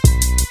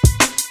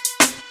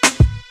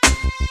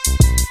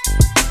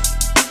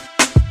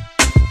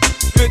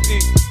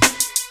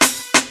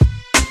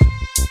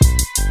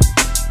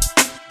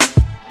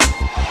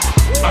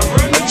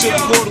Took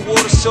quarter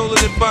water, sold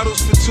it in bottles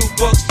for $2.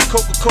 The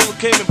Coca-Cola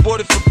came and bought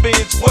it for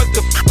beans. What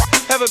the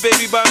Have a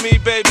baby by me,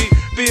 baby.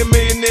 Be a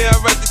millionaire, I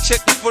write the check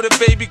before the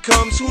baby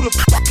comes. Who the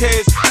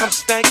cares? I'm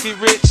stanky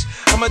rich.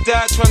 I'ma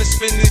die trying to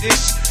spend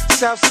this.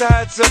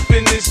 Southside's up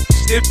in this.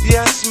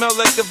 Yeah, I smell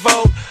like the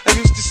Vogue. I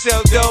used to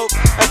sell dope.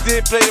 I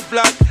did play the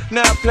block,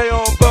 now I play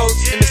on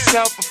boats. In the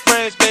south of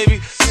France, baby.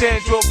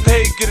 Sandro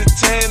Pay, get a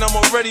tan, I'm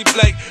already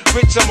black.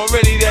 Rich, I'm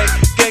already that.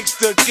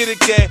 Gangster, get a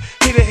gat.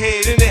 Hit a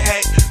head in the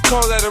hat.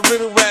 Call that a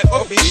riddle rap.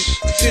 Oh,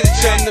 shit,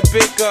 chatting the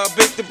bake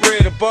the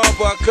bread. A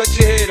barber, I cut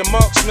your head. A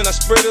marksman, I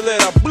spray the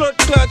lead. I blood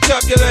clot,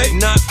 chop your leg.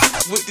 Not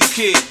with the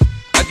kid.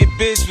 I get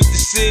biz with the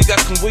cig, I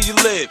can where you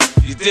live.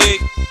 You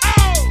dig?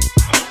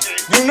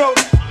 You know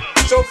that.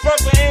 So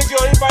Frank or Angie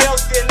or anybody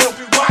else there know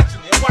be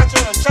watching. And watch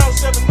on Channel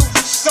 7 News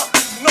or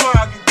something. You know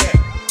how I get back.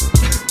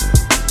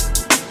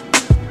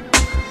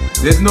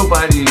 There's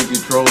nobody in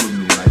control of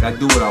me. Like, I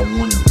do what I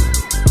want to do.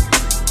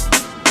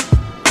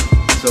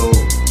 So,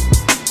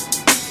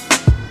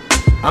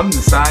 I'm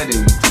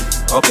deciding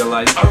to up your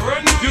life.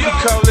 You can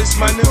call this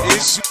my new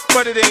issue,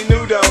 but it ain't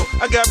new though.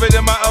 I got rid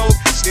of my old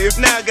shit,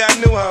 now I got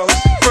new hoes.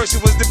 First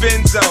it was the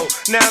Benzo,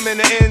 now I'm in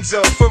the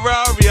Enzo.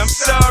 Ferrari, I'm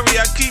sorry,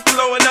 I keep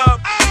blowing up.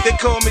 They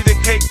call me the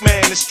cake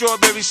man, the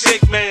strawberry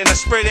shake man. I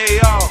spray the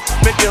AR,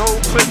 make your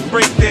whole clip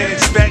break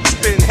dance.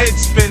 Backspin, head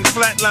spin,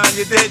 flatline,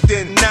 you're dead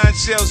then. 9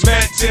 shells,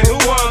 mad 10, who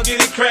wanna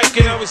get it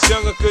crackin'? I was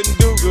young, I couldn't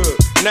do good,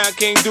 now I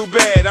can't do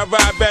bad. I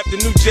ride back the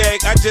new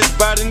Jag, I just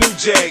bought a new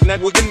Jag. Now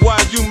why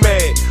you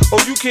mad? Oh,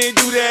 you can't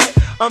do that?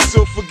 I'm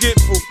so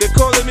forgetful. They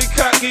calling me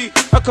cocky,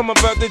 I come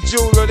about the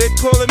jeweler. They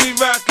calling me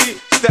Rocky.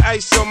 It's the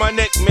ice on my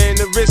neck, man.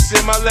 The wrist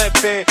in my left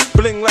hand,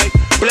 bling like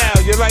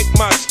blow. You like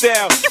my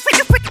style?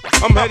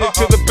 I'm headed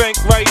to the bank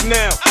right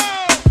now.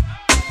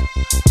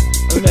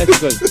 Let me ask you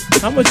a question.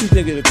 How much you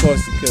think it'll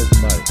cost to kill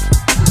somebody?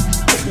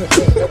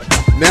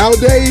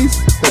 Nowadays,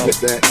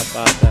 that.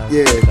 $5,000.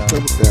 Yeah, that.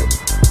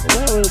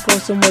 Why would it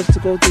cost so much to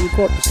go through the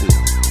court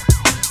proceedings?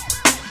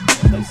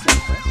 That makes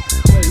sense, right?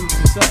 Yeah, you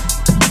just up.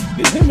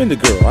 Get him and the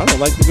girl. I don't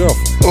like the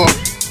girlfriend. Oh.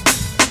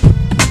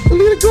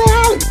 Leave the girl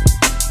out of it.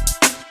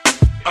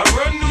 I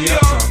run New York.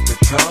 I talk the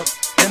talk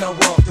and I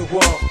walk the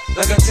walk.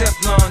 Like a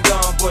Teflon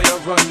Don, boy, I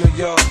run New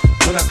York.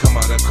 When I come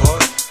out of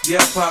court,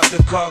 yeah, I pop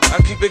the cork. I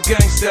keep it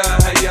gangsta,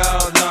 how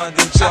y'all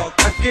London talk.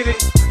 I get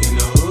it. In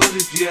the hood,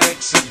 if you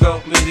ask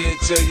about me,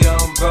 they'll tell you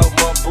I'm about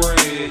my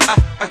bread.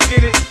 I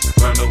get it.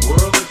 Around the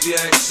world, if you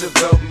ask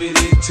about me,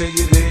 they'll tell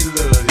you they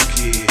love the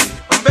kid.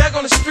 I'm back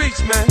on the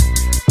streets, man.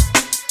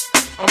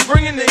 I'm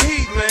bringing the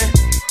heat, man.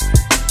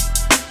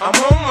 I'm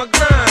on my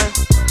grind,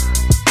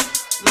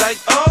 like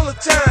all the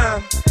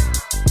time.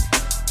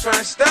 Try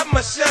and stop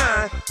my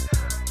shine.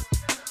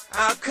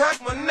 I'll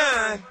cock my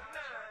 9.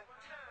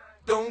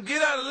 Don't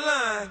get out of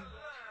line.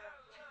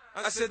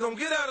 I said, don't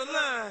get out of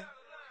line.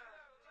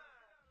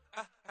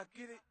 I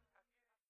get it.